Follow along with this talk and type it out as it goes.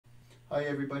Hi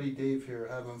everybody, Dave here,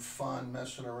 having fun,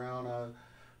 messing around.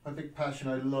 My big passion,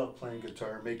 I love playing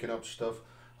guitar, making up stuff.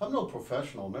 I'm no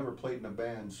professional, never played in a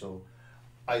band, so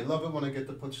I love it when I get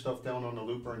to put stuff down on the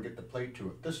looper and get to play to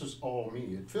it. This is all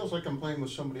me. It feels like I'm playing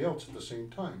with somebody else at the same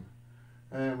time.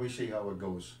 And we see how it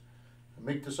goes. I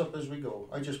make this up as we go.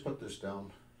 I just put this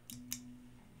down.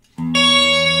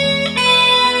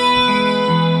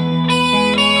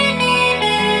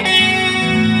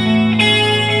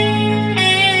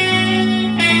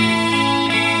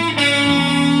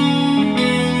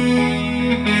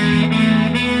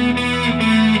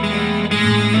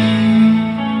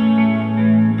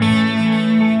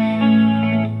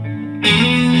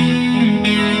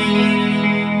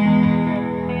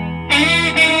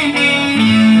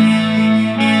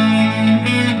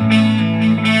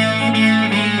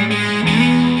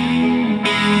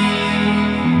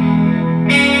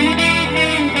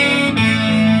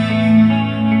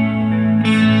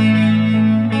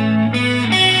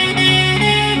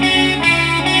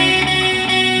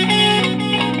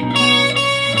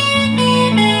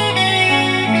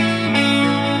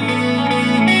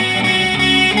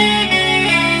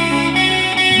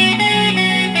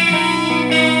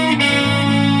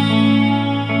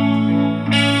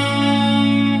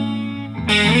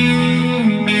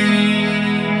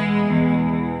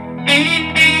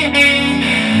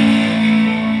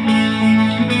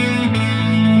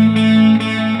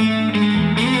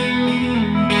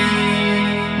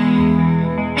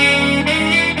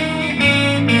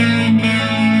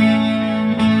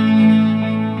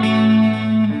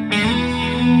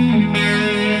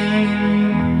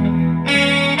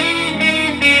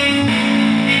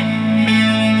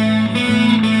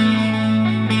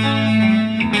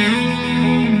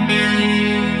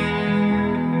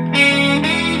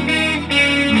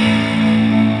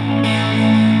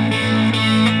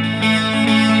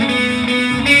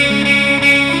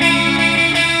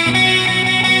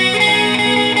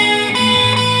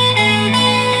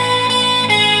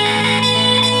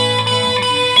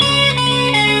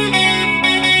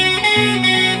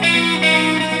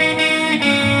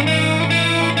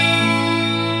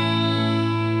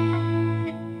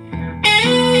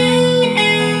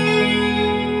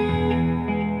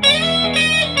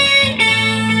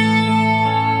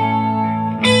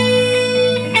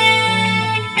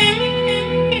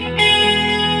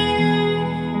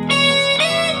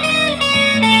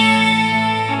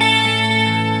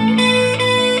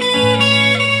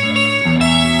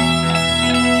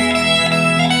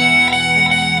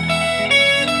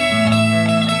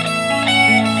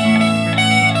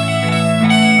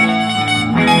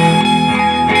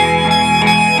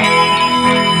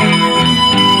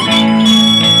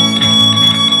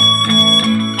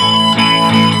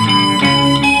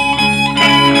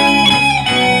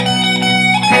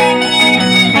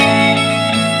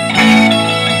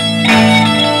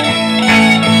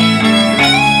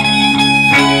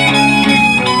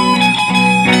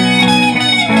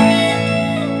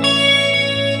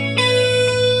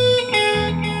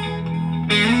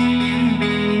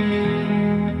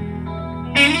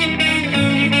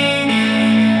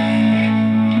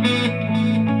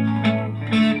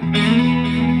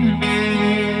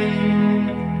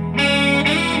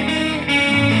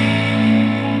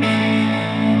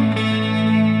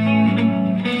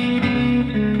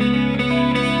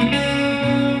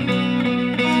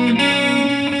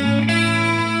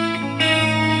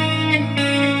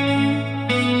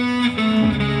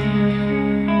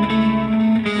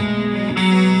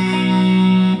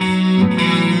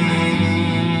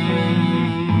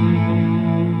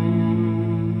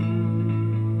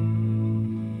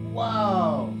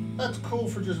 Wow, that's cool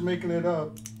for just making it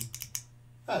up.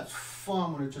 That's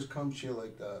fun when it just comes to you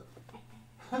like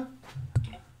that.